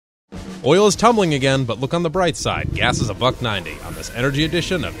Oil is tumbling again, but look on the bright side. Gas is $1.90 on this energy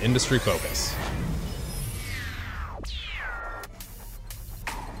edition of Industry Focus.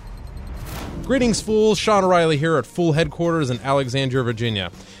 Greetings, fools. Sean O'Reilly here at Fool Headquarters in Alexandria,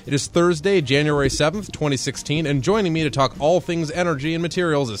 Virginia. It is Thursday, January 7th, 2016, and joining me to talk all things energy and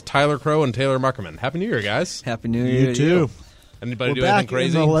materials is Tyler Crow and Taylor Muckerman. Happy New Year, guys. Happy New Year You too. Anybody We're do back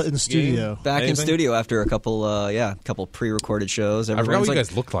anything crazy? in the studio. Back in studio after a couple pre-recorded shows. I forgot what Everyone's you like,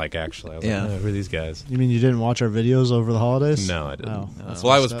 guys looked like, actually. I was Yeah. like, who are these guys? You mean you didn't watch our videos over the holidays? No, I didn't. Oh, that's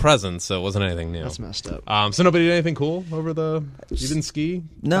Well, I was messed up. present, so it wasn't anything new. That's messed up. So nobody did anything cool over the... You didn't ski?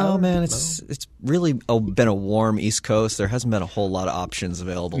 No, Tyler? man, it's really been a warm East Coast. There hasn't been a whole lot of options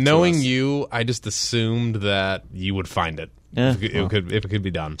available Knowing to us. you, I just assumed that you would find it. Yeah. If it could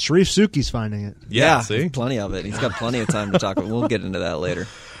be done. Sharif Suki's finding it. Yeah, see? plenty of it. He's got plenty of time to talk about. We'll get into that later.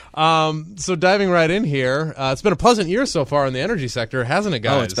 So diving right in here, it's been a pleasant year so far in the energy sector, hasn't it,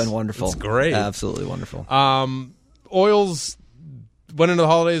 guys? Oh, it's been wonderful. It's great. Absolutely wonderful. Oil's went into the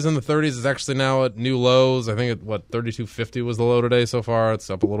holidays in the 30s. It's actually now at new lows. I think 32.50 was the low today so far. It's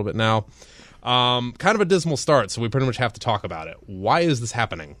up a little bit now. Kind of a dismal start, so we pretty much have to talk about it. Why is this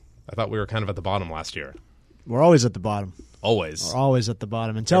happening? I thought we were kind of at the bottom last year. We're always at the bottom. Always. We're always at the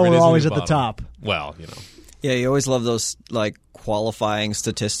bottom until Every we're day's always the at the bottom. top. Well, you know. Yeah, you always love those like qualifying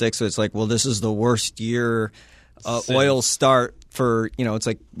statistics. So it's like, well, this is the worst year oil start for, it's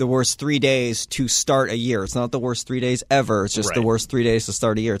like the worst 3 days to start a year. It's not the worst 3 days ever. It's just the Right. worst 3 days to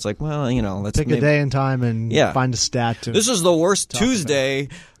start a year. It's like, well, let's Pick a day and time and find a stat to. This is the worst Tuesday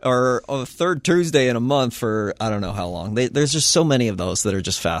or the third Tuesday in a month for I don't know how long. There's just so many of those that are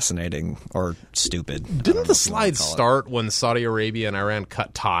just fascinating or stupid. Didn't the slide start when Saudi Arabia and Iran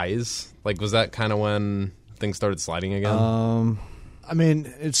cut ties? Like, was that kind of when things started sliding again? I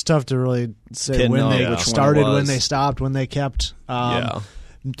mean, it's tough to really say Pin when on they which one it started, when was. they stopped, when they kept. Yeah.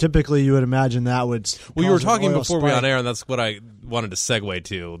 Typically, you would imagine that would. Well, you were cause an talking oil before we spike. were on air, and that's what I wanted to segue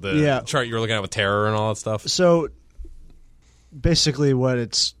to. The chart you were looking at with terror and all that stuff. So, basically, what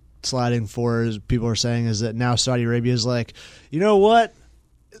it's sliding for is people are saying is that now Saudi Arabia is like, you know what,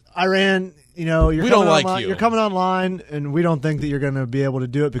 Iran, you're don't like online, you. You're coming online, and we don't think that you're going to be able to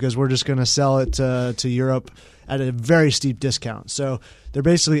do it because we're just going to sell it to Europe at a very steep discount. So they're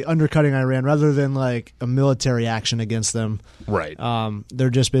basically undercutting Iran rather than like a military action against them. Right. They're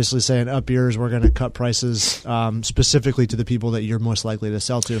just basically saying, up yours, we're going to cut prices specifically to the people that you're most likely to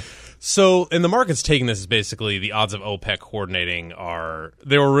sell to. So, and the market's taking this as basically the odds of OPEC coordinating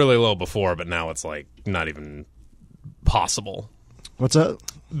they were really low before, but now it's like not even possible. What's up?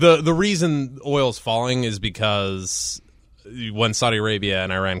 The reason oil's falling is because when Saudi Arabia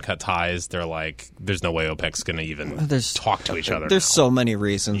and Iran cut ties, they're like, there's no way OPEC's going to even talk to each other. There's now. so many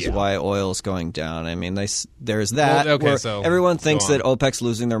reasons why oil is going down. I mean, there's that. Well, okay, where so everyone thinks go on. that OPEC's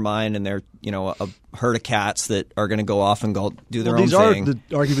losing their mind and they're, a herd of cats that are going to go off and go do their own These thing. are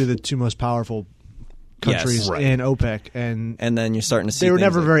arguably the two most powerful countries right. in OPEC, and then you're starting to see they were things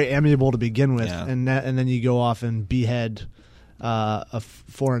never like- very amiable to begin with, Yeah. and then you go off and behead a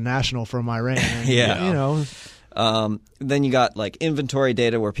foreign national from Iran. And, Yeah. Then you got like inventory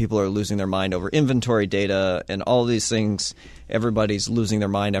data where people are losing their mind over inventory data and all these things. Everybody's losing their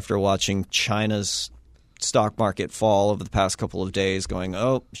mind after watching China's stock market fall over the past couple of days, going,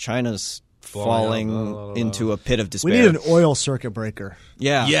 oh, China's falling into a pit of despair. We need an oil circuit breaker.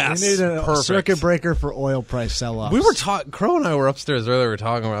 Yeah. Yes. We need a Perfect. circuit breaker for oil price sell-offs. We were Crow and I were upstairs earlier. We were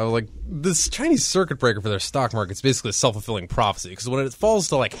talking about like this Chinese circuit breaker for their stock market is basically a self-fulfilling prophecy because when it falls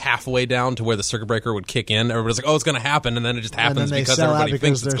to like halfway down to where the circuit breaker would kick in, everybody's like, "Oh, it's going to happen," and then it just and happens then they because sell out everybody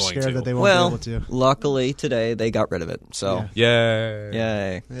because thinks it's they're going scared to. that they won't Well, be able to. luckily today they got rid of it. So, Yay!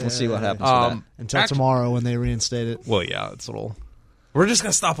 yay. We'll see what happens with that. Until tomorrow when they reinstate it. Well, yeah, it's a little. We're just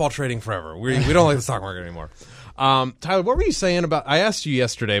going to stop all trading forever. We don't like the stock market anymore. Tyler, what were you saying about? I asked you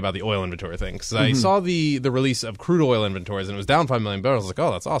yesterday about the oil inventory thing because I saw the release of crude oil inventories and it was down 5 million barrels. I was like,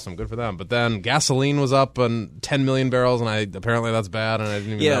 oh, that's awesome, good for them. But then gasoline was up on 10 million barrels, and apparently that's bad, and I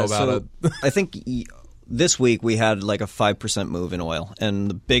didn't even know about it. I think this week we had like a 5% move in oil, and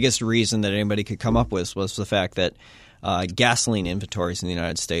the biggest reason that anybody could come up with was the fact that gasoline inventories in the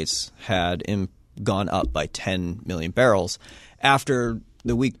United States had gone up by 10 million barrels after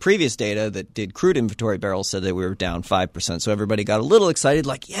the week previous data that did crude inventory barrels said that we were down 5%. So everybody got a little excited,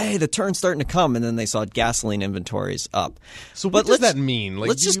 like, yay, the turn's starting to come. And then they saw gasoline inventories up. So what does that mean? Like,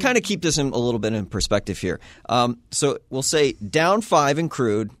 let's just kind of keep this a little bit in perspective here. So we'll say down 5 in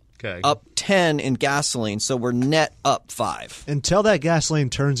crude, up 10 in gasoline. So we're net up 5. Until that gasoline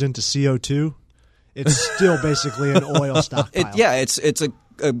turns into CO2, it's still basically an oil stockpile. It's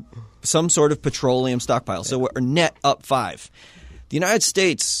some sort of petroleum stockpile. So we're net up 5. The United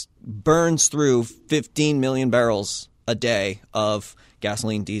States burns through 15 million barrels a day of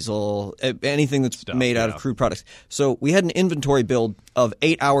gasoline, diesel, anything that's made out of crude products. So we had an inventory build of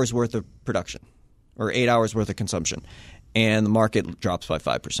 8 hours worth of production or 8 hours worth of consumption, and the market drops by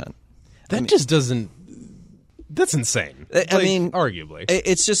 5%. That just doesn't – that's insane. I mean – arguably.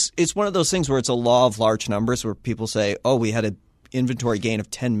 It's one of those things where it's a law of large numbers where people say, oh, we had an inventory gain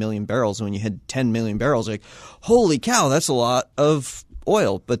of 10 million barrels. And when you had 10 million barrels, like, holy cow, that's a lot of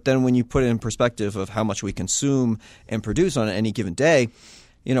oil. But then when you put it in perspective of how much we consume and produce on any given day,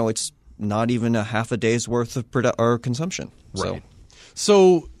 it's not even a half a day's worth of consumption. Right.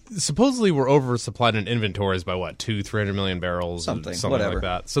 So supposedly we're oversupplied in inventories by what, 300 million barrels? Something like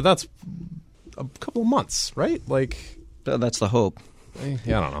that. So that's a couple of months, right? That's the hope.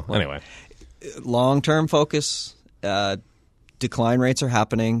 Yeah, I don't know. Anyway. Long-term focus, decline rates are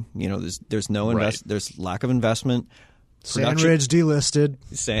happening. There's no there's lack of investment. Sandridge delisted.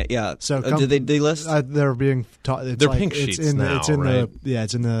 So did they delist? They're being taught. They're pink sheets now, right?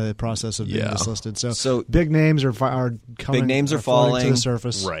 It's in the process of being dislisted. So big names are coming. Big names are falling to the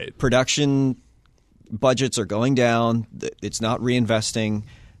surface. Right. Production budgets are going down. It's not reinvesting.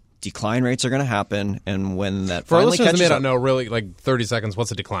 Decline rates are going to happen, and when that for our finally listeners catches who may up, not know, really, 30 seconds.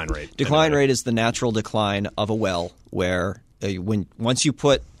 What's a decline rate? Decline rate is the natural decline of a well, where once you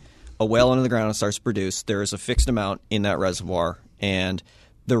put a well into the ground and starts to produce, there is a fixed amount in that reservoir, and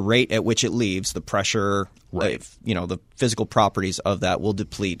the rate at which it leaves, the pressure, the physical properties of that will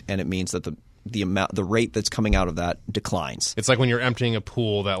deplete, and it means that the rate that's coming out of that declines. It's like when you're emptying a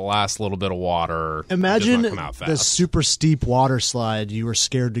pool, that last little bit of water Imagine does not come out fast. the super steep water slide you were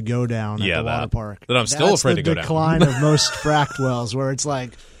scared to go down at the water park. That I'm still afraid to go down. That's the decline of most fracked wells, where it's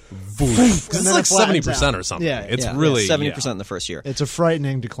like it's like 70% or something. Yeah, it's really 70% in the first year. It's a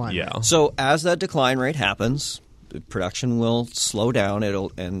frightening decline rate. So as that decline rate happens, production will slow down.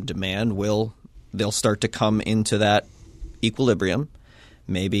 And demand they'll start to come into that equilibrium.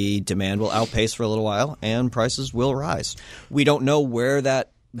 Maybe demand will outpace for a little while, and prices will rise. We don't know where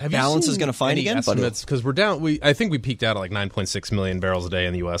that balance is going to find again. Because we're down. I think we peaked out at 9.6 million barrels a day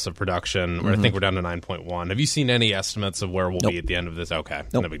in the U.S. of production. Or I think we're down to 9.1. Have you seen any estimates of where we'll be at the end of this? Okay,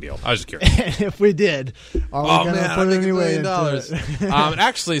 no big deal. I was just curious. If we did, are we going to put any way into it?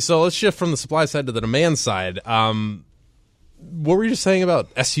 Actually, so let's shift from the supply side to the demand side. What were you just saying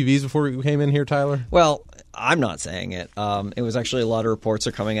about SUVs before we came in here, Tyler? Well, I'm not saying it. It was actually a lot of reports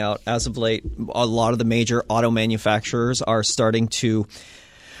are coming out as of late. A lot of the major auto manufacturers are starting to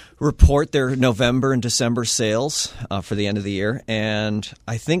report their November and December sales for the end of the year. And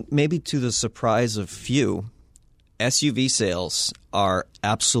I think maybe to the surprise of few, SUV sales are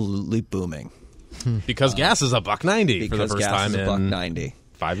absolutely booming. Because gas is $1.90 for the first time in $1.90.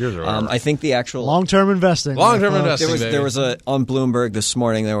 5 years or whatever. I think the actual long-term investing. There was on Bloomberg this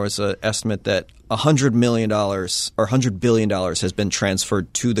morning. There was an estimate that $100 million or $100 billion has been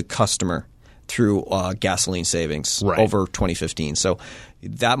transferred to the customer through gasoline savings over 2015. So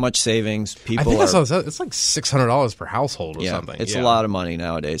that much savings, people I saw it's like $600 per household or something. It's a lot of money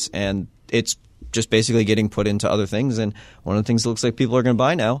nowadays, and it's just basically getting put into other things. And one of the things that looks like people are going to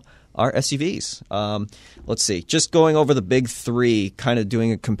buy now are SUVs. Let's see. Just going over the big three, kind of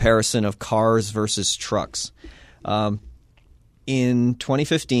doing a comparison of cars versus trucks. In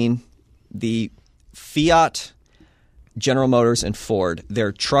 2015, the Fiat, General Motors, and Ford,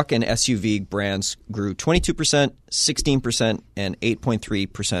 their truck and SUV brands grew 22%, 16%, and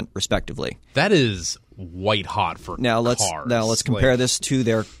 8.3% respectively. That is white hot for cars. Now let's compare this to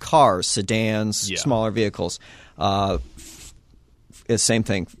their cars, sedans, smaller vehicles. Same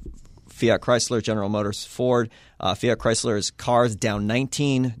thing. Fiat Chrysler, General Motors, Ford. Fiat Chrysler's cars down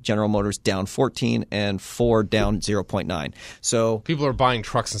 19, General Motors down 14, and Ford down 0.9. So people are buying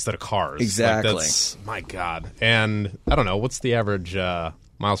trucks instead of cars. Exactly. My God. And I don't know, what's the average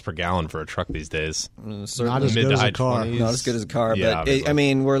miles per gallon for a truck these days? Not as good as a car. Not as good as a car. Yeah, but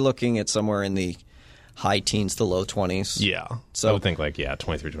we're looking at somewhere in the high teens to low 20s. Yeah. So I would think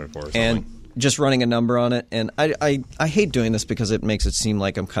 23, 24 or something. And just running a number on it, and I hate doing this because it makes it seem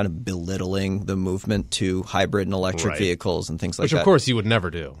like I'm kind of belittling the movement to hybrid and electric vehicles and things like that. Which, of course, you would never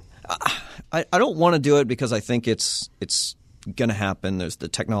do. I don't want to do it because I think it's going to happen. The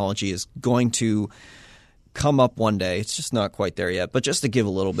technology is going to come up one day. It's just not quite there yet. But just to give a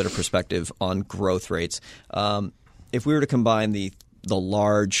little bit of perspective on growth rates, if we were to combine the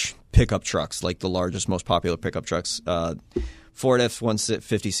large pickup trucks, like the largest, most popular pickup trucks, Ford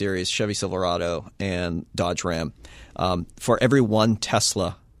F-150 series, Chevy Silverado, and Dodge Ram. For every one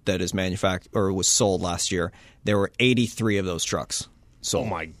Tesla that is manufactured or was sold last year, there were 83 of those trucks sold. Oh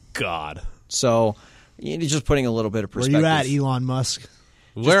my God! So you're just putting a little bit of perspective. Where you at, Elon Musk?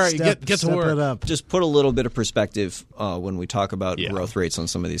 Get to step work. it up. Just put a little bit of perspective when we talk about growth rates on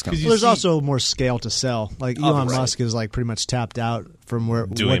some of these companies. Well, there's also more scale to sell. Like Elon Musk is like pretty much tapped out from what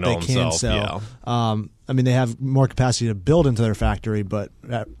Doing it they all can himself, sell. yeah. I mean, they have more capacity to build into their factory, but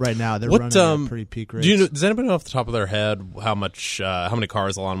right now they're running at pretty peak rates. Does anybody know off the top of their head how many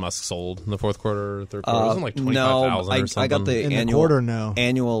cars Elon Musk sold in the fourth quarter or third quarter? Wasn't it like 25,000 or something? I got the in annual. The quarter, no.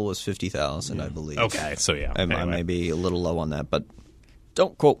 Annual was 50,000, I believe. Okay, so yeah. I may be a little low on that, but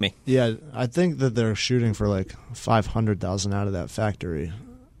don't quote me. Yeah, I think that they're shooting for like 500,000 out of that factory.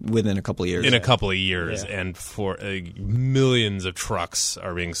 Within a couple of years. In a couple of years, and for millions of trucks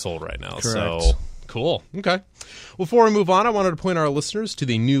are being sold right now. Correct. So cool. Okay. Well, before we move on, I wanted to point our listeners to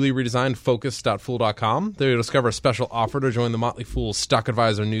the newly redesigned Focus.Fool.com. There you'll discover a special offer to join the Motley Fool Stock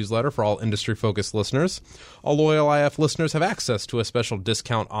Advisor newsletter for all industry-focused listeners. All loyal IF listeners have access to a special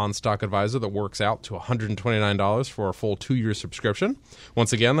discount on Stock Advisor that works out to $129 for a full 2-year subscription.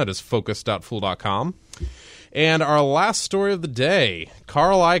 Once again, that is Focus.Fool.com. And our last story of the day,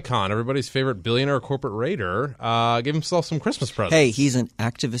 Carl Icahn, everybody's favorite billionaire corporate raider, gave himself some Christmas presents. Hey, he's an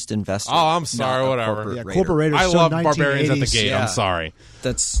activist investor. Oh, I'm sorry, not a whatever. corporate Yeah, raider. corporate raiders. I still love Barbarians at the 1980s. Gate. Yeah. I'm sorry.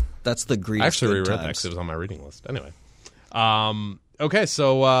 That's the greed. I actually of good reread that times. because it was on my reading list. Anyway. Okay,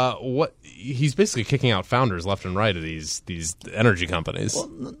 so what he's basically kicking out founders left and right of these energy companies.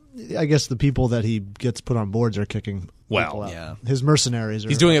 I guess the people that he gets put on boards are kicking Well, people out. yeah. His mercenaries are.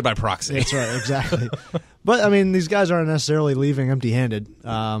 He's doing it by proxy. That's right, exactly. But, I mean, these guys aren't necessarily leaving empty-handed.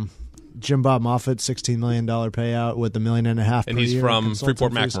 Jim Bob Moffitt, $16 million payout with $1.5 million per And he's year from in consulting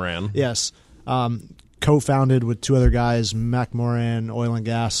Freeport fees. McMoran. Yes. Co-founded with two other guys, McMoran Oil and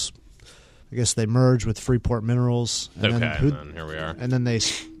Gas. I guess they merged with Freeport Minerals. And Okay, then here we are. And then they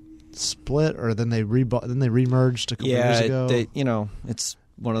split, or then they remerged a couple years ago. It's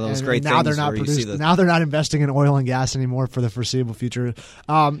one of those And great now things they're not where you see producing. the Now they're not investing in oil and gas anymore for the foreseeable future.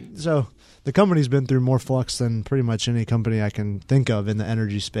 So the company's been through more flux than pretty much any company I can think of in the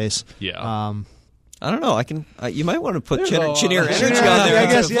energy space. Yeah. I don't know. You might want to put There's a lot Cheniere of- Energy Yeah, on there. I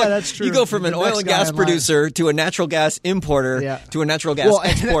guess, because, yeah, look, that's true. You go from an The oil next and guy gas in line. producer to a natural gas importer to a natural gas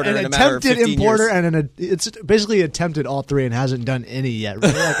exporter an in a matter of 15 importer years. and it's basically attempted all three and hasn't done any yet.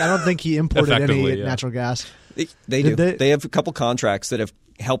 Really. Like, I don't think he imported any Effectively, yeah. natural gas. They Did do. they- They have a couple contracts that have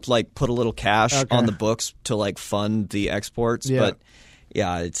helped put a little cash Okay. on the books to fund the exports. Yeah. But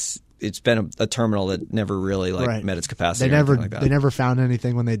yeah, it's been a terminal that never really Right. met its capacity. They or never anything like that. they never found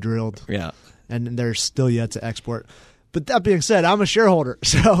anything when they drilled. Yeah. And they're still yet to export. But that being said, I'm a shareholder,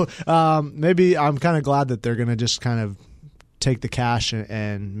 so maybe I'm kind of glad that they're going to just kind of take the cash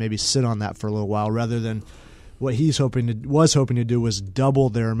and maybe sit on that for a little while, rather than what he's hoping to do was double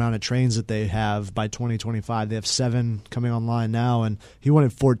their amount of trains that they have by 2025. They have 7 coming online now, and he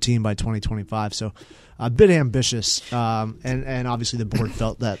wanted 14 by 2025. So a bit ambitious, and obviously the board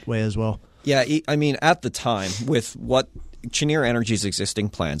felt that way as well. Yeah, I mean, at the time, with what Cheniere Energy's existing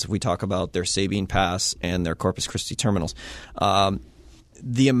plans, if we talk about their Sabine Pass and their Corpus Christi terminals,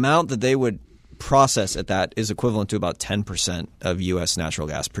 the amount that they would process at that is equivalent to about 10% of U.S. natural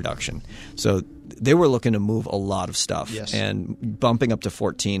gas production. So they were looking to move a lot of stuff. Yes. And bumping up to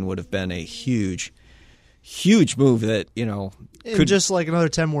 14 would have been a huge move that, In just like another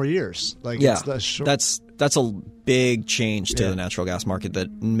 10 more years. yeah, It's that's a big change to the natural gas market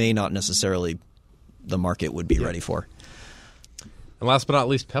that may not necessarily the market would be ready for. And last but not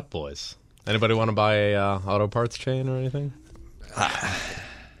least, Pep Boys. Anybody want to buy a auto parts chain or anything?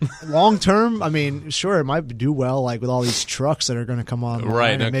 long term, I mean, sure, it might do well, like with all these trucks that are going to come on,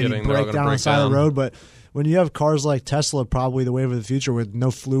 Right, no and maybe kidding. They're all break gonna down on break the side of down. the road. But when you have cars like Tesla, probably the wave of the future with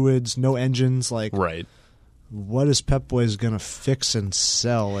no fluids, no engines, like Right. what is Pep Boys going to fix and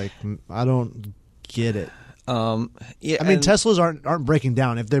sell? Like, I don't get it. Yeah, I mean, and- Teslas aren't breaking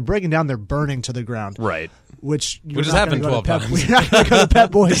down. If they're breaking down, they're burning to the ground. Right. Which you're Which has not happened gonna go to 12 Pep- times. You're not going to go to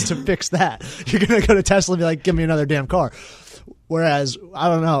Pep Boys to fix that. You're going to go to Tesla and be like, give me another damn car. Whereas, I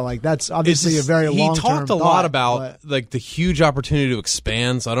don't know, like that's obviously a very long-term He talked a lot thought, about but like the huge opportunity to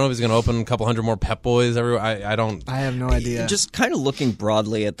expand. So I don't know if he's going to open a couple hundred more Pep Boys everywhere. I don't. I have no idea. Just kind of looking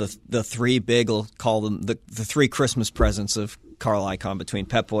broadly at the three big, we'll call them the three Christmas presents of Carl Icahn between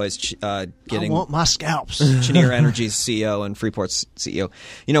Pep Boys, I getting want my scalps. Cheniere Energy's CEO and Freeport's CEO.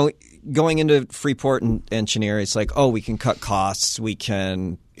 Going into Freeport and Cheniere, it's like, oh, we can cut costs, we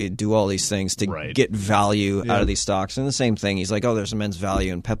can do all these things to Right. get value out of these stocks. And the same thing, he's like, oh, there's immense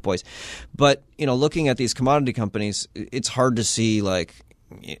value in Pep Boys. But, looking at these commodity companies, it's hard to see like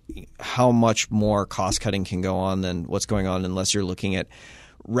how much more cost cutting can go on than what's going on unless you're looking at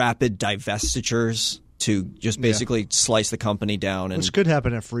rapid divestitures to just basically slice the company down. And Which could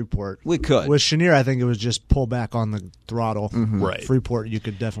happen at Freeport. We could. With Cheniere, I think it was just pull back on the throttle. Right. Freeport, you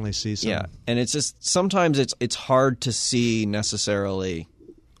could definitely see some. Yeah, and it's just sometimes it's hard to see necessarily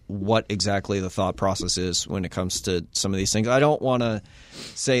what exactly the thought process is when it comes to some of these things. I don't want to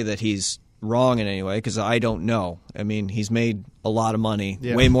say that he's wrong in any way because I don't know. I mean, he's made a lot of money,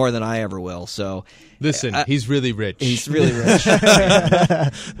 way more than I ever will. So listen, he's really rich. He's really rich.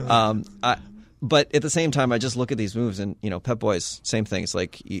 But at the same time, I just look at these moves, and Pep Boys, same thing. It's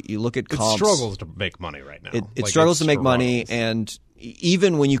like you look at comps. It struggles to make money right now. It struggles to make money, and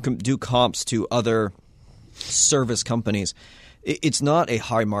even when you do comps to other service companies, it's not a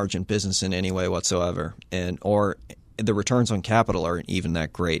high margin business in any way whatsoever, or the returns on capital aren't even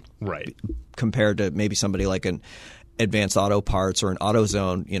that great, right? Compared to maybe somebody like an Advanced Auto Parts or an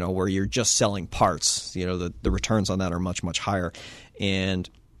AutoZone, where you're just selling parts. The returns on that are much, much higher, and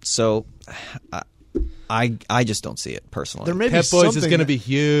so I just don't see it personally. There may be Pep Boys is something going to be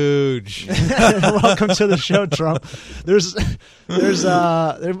huge. Welcome to the show, Trump. There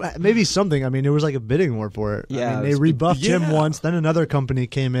may be something. I mean, there was like a bidding war for it. Yeah, I mean, they rebuffed him once. Then another company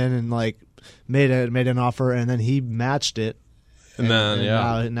came in and like made an offer, and then he matched it. And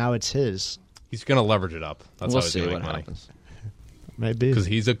then now it's his. He's going to leverage it up. That's we'll how he's see going to what make money. happens. Maybe. Because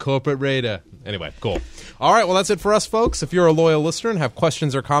he's a corporate raider. Anyway, cool. All right, well, that's it for us, folks. If you're a loyal listener and have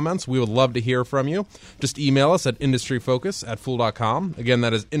questions or comments, we would love to hear from you. Just email us at industryfocus@fool.com. Again,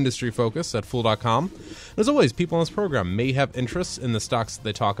 that is industryfocus@fool.com. As always, people on this program may have interests in the stocks that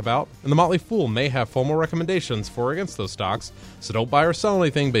they talk about, and the Motley Fool may have formal recommendations for or against those stocks, so don't buy or sell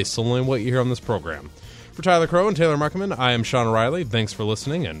anything based solely on what you hear on this program. For Tyler Crow and Taylor Muckerman, I am Sean O'Reilly. Thanks for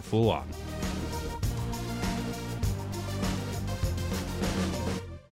listening, and Fool on.